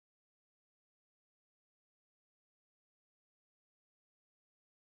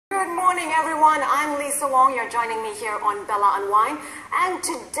Good morning, everyone. I'm Lisa Wong. You're joining me here on Bella Unwind. And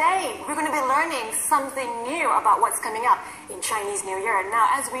today, we're going to be learning something new about what's coming up in Chinese New Year. Now,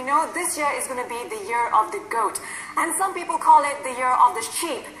 as we know, this year is going to be the year of the goat. And some people call it the year of the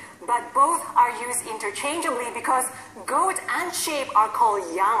sheep. But both are used interchangeably because goat and sheep are called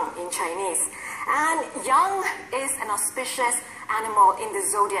yang in Chinese. And yang is an auspicious animal in the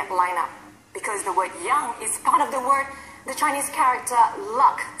zodiac lineup because the word yang is part of the Chinese character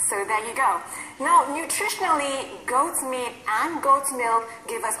luck. So there you go. Now, nutritionally, goat's meat and goat's milk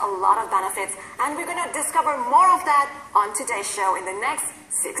give us a lot of benefits, and we're going to discover more of that on today's show in the next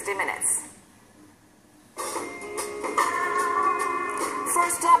 60 minutes.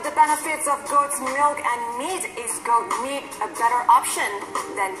 First up, the benefits of goat's milk and meat. Is goat meat a better option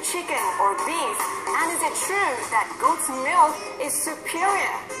than chicken or beef? And is it true that goat's milk is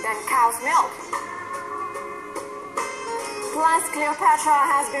superior than cow's milk? Plus, Cleopatra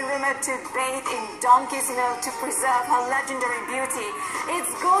has been rumored to bathe in donkey's milk to preserve her legendary beauty. Is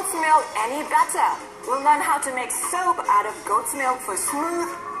goat's milk any better? We'll learn how to make soap out of goat's milk for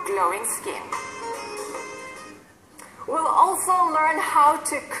smooth, glowing skin. We'll also learn how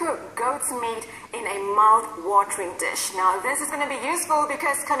to cook goat's meat in a mouth-watering dish. Now, this is going to be useful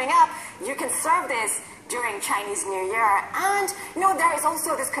because coming up, you can serve this during Chinese New Year. And, there is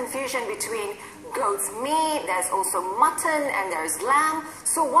also this confusion between goat's meat, there's also mutton, and there's lamb.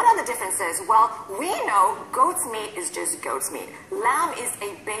 So what are the differences? Well, we know goat's meat is just goat's meat. Lamb is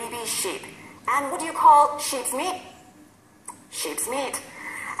a baby sheep. And what do you call sheep's meat? Sheep's meat.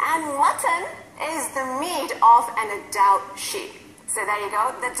 And mutton is the meat of an adult sheep. So there you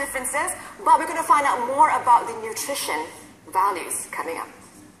go, the differences. But we're going to find out more about the nutrition values coming up.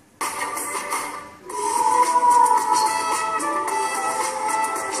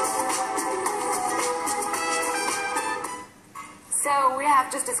 So we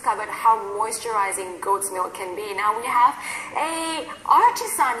have just discovered how moisturizing goat's milk can be. Now we have a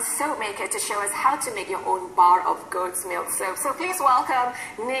artisan soap maker to show us how to make your own bar of goat's milk soap. So please welcome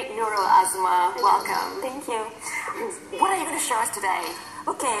Nick, Nurul, Azma. Welcome. Thank you. What are you going to show us today?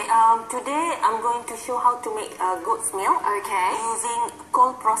 Okay, today I'm going to show how to make goat's milk. Okay. Using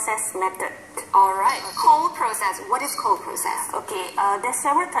cold process method. All right. Cold process. What is cold process? Okay, there's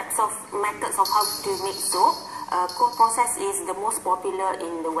several types of methods of how to make soap. Cold process is the most popular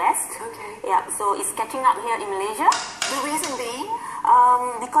in the West. Okay. Yeah, so it's catching up here in Malaysia. The reason being?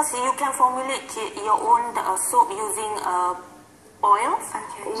 Because you can formulate your own soap using oils,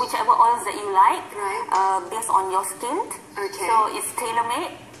 whichever oils that you like, based on your skin. Okay. So it's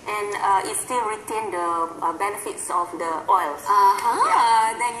tailor-made and it still retains the benefits of the oils.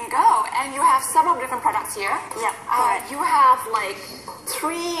 Yeah. There you go. And you have several different products here. Yeah. You have like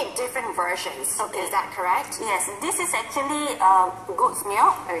 3 different versions. Okay. Is that correct? Yes. This is actually goat's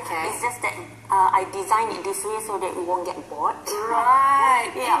milk. Okay. It's just that I designed it this way so that we won't get bored. Right.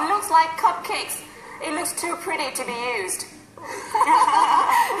 Yeah. It looks like cupcakes. It looks too pretty to be used.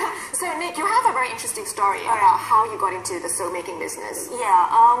 So Nick, you have a very interesting story about how you got into the soap making business. Yeah,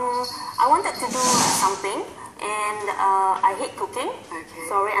 I wanted to do something and I hate cooking. Okay.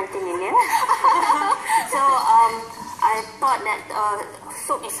 Sorry, Auntie Lillian. So I thought that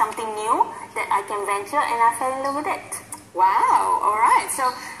soap is something new that I can venture, and I fell in love with it. Wow, all right.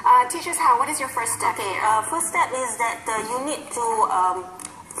 So teach us how. What is your first step? Okay, first step is that you need to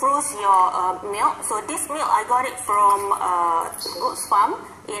froze your milk. So this milk, I got it from goat's farm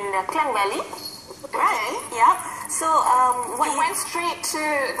in the Klang Valley. Right. Yeah. So you went straight to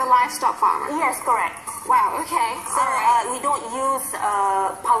the livestock farmer? Yes, correct. Wow, okay. So we don't use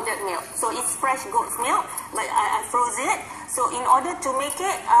powdered milk. So it's fresh goat's milk, but I froze it. So in order to make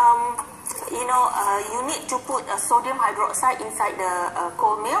it, you need to put sodium hydroxide inside the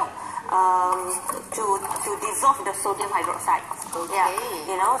cold milk to dissolve the sodium hydroxide. Okay.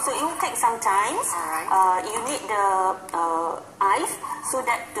 Yeah, so it will take some time. All right. You need the ice so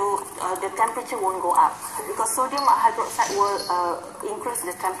that the temperature won't go up, because sodium hydroxide will increase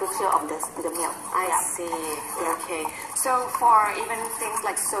the temperature of the milk. I see. Yeah. Okay. So for even things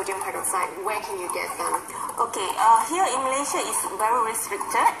like sodium hydroxide, where can you get them? Okay. Here in Malaysia, it's very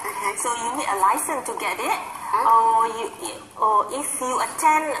restricted. Okay. So you need a license to get it. Or if you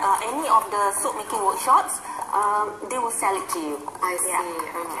attend any of the soap making workshops, they will sell it to you. I see. Yeah.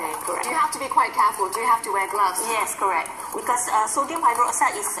 Okay. Correct. Do you have to be quite careful? Do you have to wear gloves? Yes, correct. Because sodium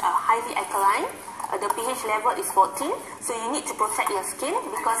hydroxide is highly alkaline. The pH level is 14, so you need to protect your skin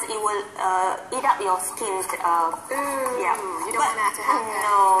because it will eat up your skin. Yeah. You don't want that to happen.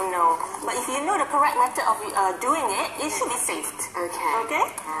 No. But if you know the correct method of doing it, it should be safe. Okay. Okay?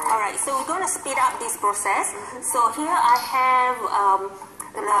 Alright, so we're going to speed up this process. So here I have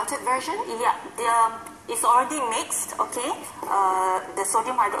The melted version? Yeah, it's already mixed, okay? The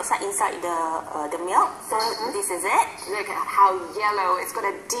sodium hydroxide inside the milk. So this is it. Look at how yellow. It's got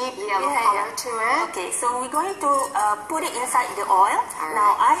a deep yellow color to it. Okay, so we're going to put it inside the oil.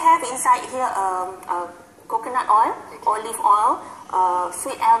 Now I have inside here coconut oil, olive oil,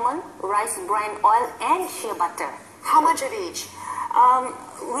 sweet almond, rice bran oil, and shea butter. How much of each?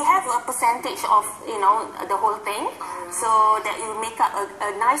 We have a percentage of, the whole thing, so that you make up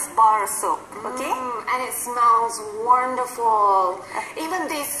a nice bar of soap, okay? And it smells wonderful. Even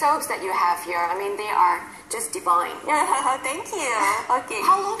these soaps that you have here, I mean, they are just divine. Thank you. Okay.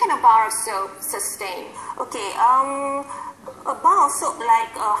 How long can a bar of soap sustain? Okay, a bar of soap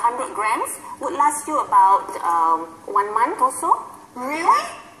like 100 grams would last you about 1 month or so. Really?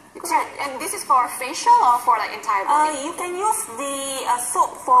 Correct. And this is for facial or for like entire body? You can use the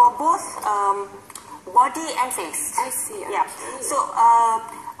soap for both body and face. I see. Yeah. So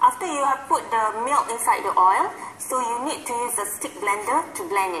after you have put the milk inside the oil, so you need to use a stick blender to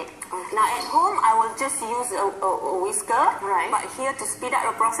blend it. Okay. Now at home, I will just use a whisker. Right. But here to speed up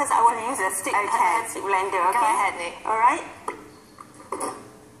the process, I will use a stick blender. Okay. Go ahead, Nick. All right.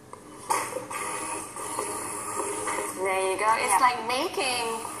 There you go. It's like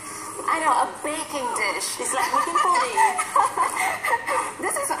making, I know, a baking dish. It's like making pudding.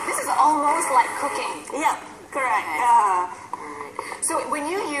 This is almost like cooking. Yeah, correct. So when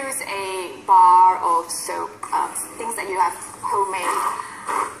you use a bar of soap, things that you have homemade,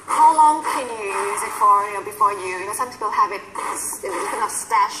 how long can you use it for? Before some people have it kind of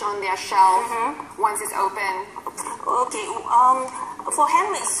stashed on their shelf once it's open. Okay. For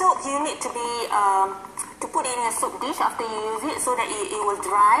handmade soap, you need to be to put it in a soap dish after you use it so that it will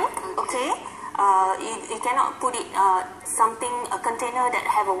dry. Okay. You cannot put it a container that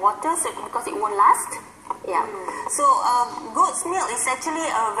have a water because it won't last. Yeah. So goat's milk is actually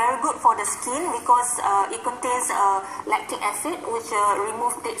very good for the skin because it contains lactic acid, which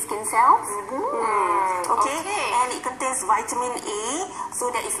removes dead skin cells. Okay. And it contains vitamin A,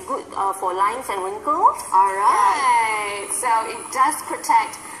 so that is good for lines and wrinkles. All right. So it does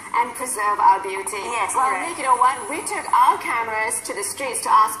protect and preserve our beauty. Yes, well, correct. Nick, you know what? We took our cameras to the streets to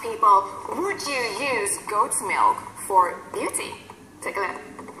ask people, would you use goat's milk for beauty? Take a look.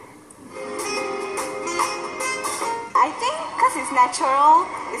 I think because it's natural,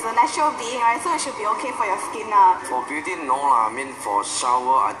 it's a natural being, right? So it should be okay for your skin. For beauty, no lah. I mean, for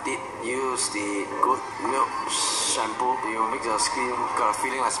shower, I did use the goat milk shampoo. It will make the skin got a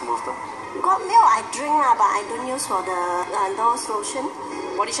feeling like smoother. Goat milk I drink but I don't use for the nose lotion.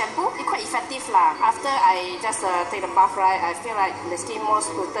 Body shampoo, it's quite effective lah. After I just take the bath, right, I feel like the skin more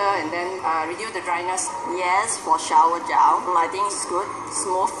smoother and then reduce the dryness. Yes, for shower gel, I think it's good,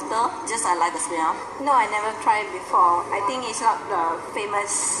 smoother. Just I like the smell. No, I never tried before. I think it's not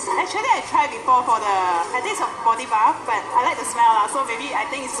famous. Actually, I tried before for I think it's a body bath, but I like the smell lah, so maybe I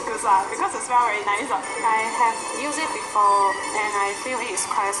think it's good lah because the smell very nice. I have used it before and I feel it's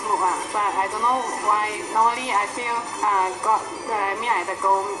quite smooth but I don't know why. Normally I feel the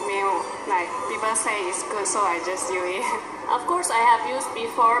goat milk, like people say it's good, so I just use it. Of course, I have used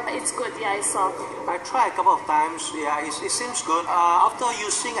before, but it's good. Yeah, it's soft. I tried a couple of times. Yeah, it seems good. After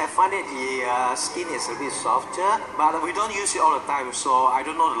using, I find that the skin is a bit softer, but we don't use it all the time, so I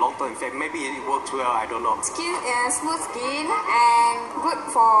don't know the long-term effect. Maybe it works well. I don't know. Smooth skin and good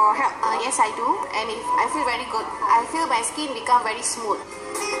for health. Yes, I do, and I feel very good. I feel my skin become very smooth.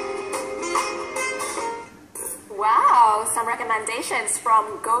 Wow, some recommendations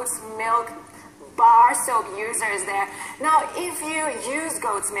from goat's milk bar soap users there. Now, if you use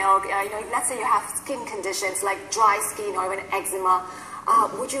goat's milk, let's say you have skin conditions like dry skin or even eczema,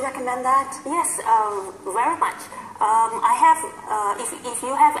 would you recommend that? Yes, very much. I have, if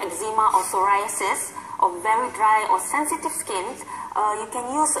you have eczema or psoriasis or very dry or sensitive skin, you can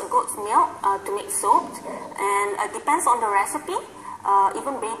use goat's milk to make soap, and it depends on the recipe.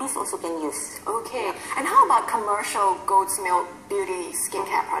 Even babies also can use. Okay. And how about commercial goat's milk beauty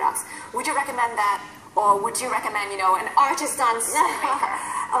skincare products? Would you recommend that? Or would you recommend, an artisan soap maker?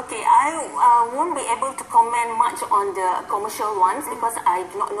 Okay, I won't be able to comment much on the commercial ones because I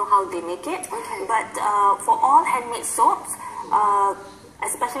do not know how they make it. Okay. But for all handmade soaps,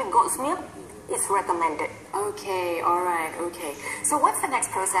 especially goat's milk, it's recommended. Okay, all right, okay. So what's the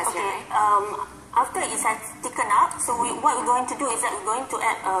next process here? After it has thickened up, so what we're going to do is that we're going to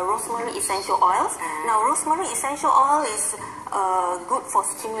add rosemary essential oils. Now, rosemary essential oil is good for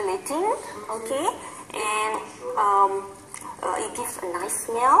stimulating, okay, and it gives a nice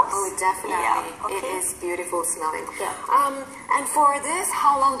smell. Oh, definitely. Yeah, okay. It is beautiful smelling. Yeah. And for this,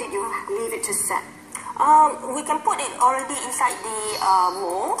 how long did you leave it to set? We can put it already inside the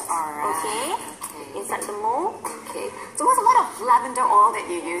mold. Alright. Okay. Inside the mold. Okay. So what's a lot of lavender oil that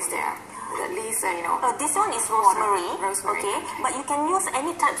you use there? At least, you know. This one is rosemary. Rosemary. Okay. But you can use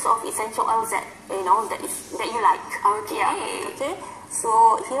any types of essential oils that that you like. Okay. Yeah. Okay. So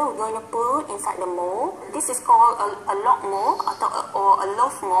here we're going to put inside the mold. This is called a log mold or a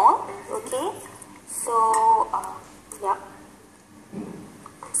loaf mold. Okay. So yeah.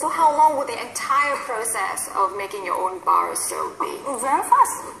 So how long would the entire process of making your own bar of soap be? Very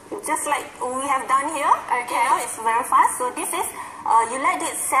fast, just like we have done here. Okay. You know, it's very fast. So this is, you let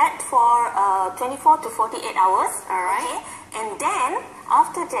it set for 24 to 48 hours. All right. Okay? And then,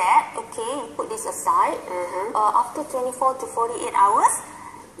 after that, okay, you put this aside. After 24 to 48 hours,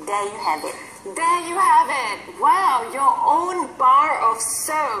 there you have it. There you have it. Wow, your own bar of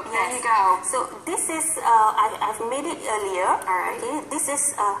soap. Yes. There you go. So this is, I've made it earlier. Alright. Okay, this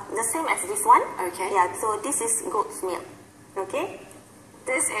is the same as this one. Okay. Yeah, so this is goat's milk. Okay.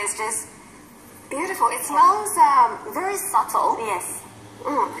 This is just beautiful. It smells very subtle. Yes.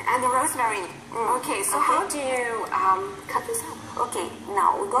 And the rosemary. Okay, so how do you cut this up? Okay,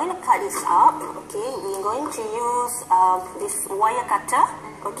 now we're going to cut this up. Okay, we're going to use this wire cutter.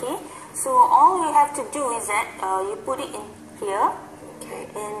 Okay, so all you have to do is that you put it in here. Okay.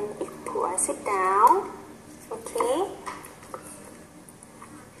 And you press it down. Okay.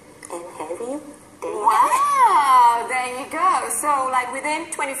 And have you? There you have it. Wow, there you go. So like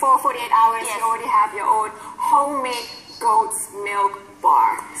within 24, 48 hours, Yes. you already have your own homemade goat's milk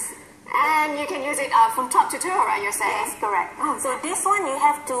bar. And you can use it from top to toe, right, you're saying? Yes, correct. So this one you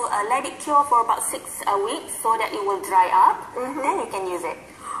have to let it cure for about 6 weeks so that it will dry up. Then you can use it.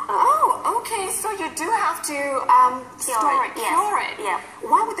 Oh, okay. So you do have to store it, Yes. cure it. Yeah.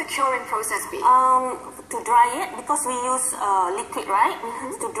 What would the curing process be? To dry it, because we use liquid, right?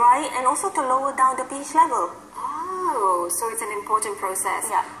 To dry it and also to lower down the pH level. Oh, so it's an important process.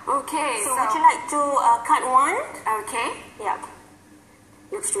 Yeah. Okay. So would you like to cut one? Okay. Yeah.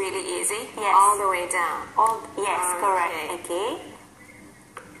 Looks really easy. Yes. All the way down. Yes, Okay. correct. Okay.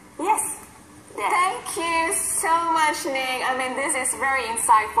 Yes. There. Thank you so much, Ning. I mean, this is very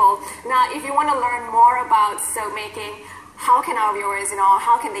insightful. Now, if you want to learn more about soap making, how can our viewers,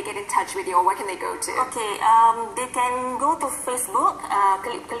 how can they get in touch with you, or where can they go to? Okay, they can go to Facebook,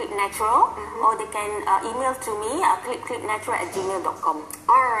 Kelip Kelip Natural, or they can email to me, kelipkelipnatural@gmail.com.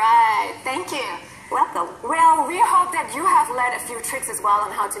 All right. Thank you. Welcome. Well, we hope that you have learned a few tricks as well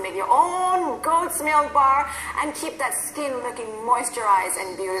on how to make your own goat's milk bar and keep that skin looking moisturized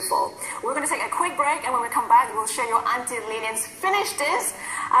and beautiful. We're going to take a quick break, and when we come back, we'll show you Auntie Lilian's finished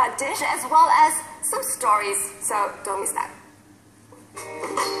dish as well as some stories. So don't miss that.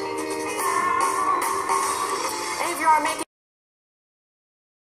 If you are making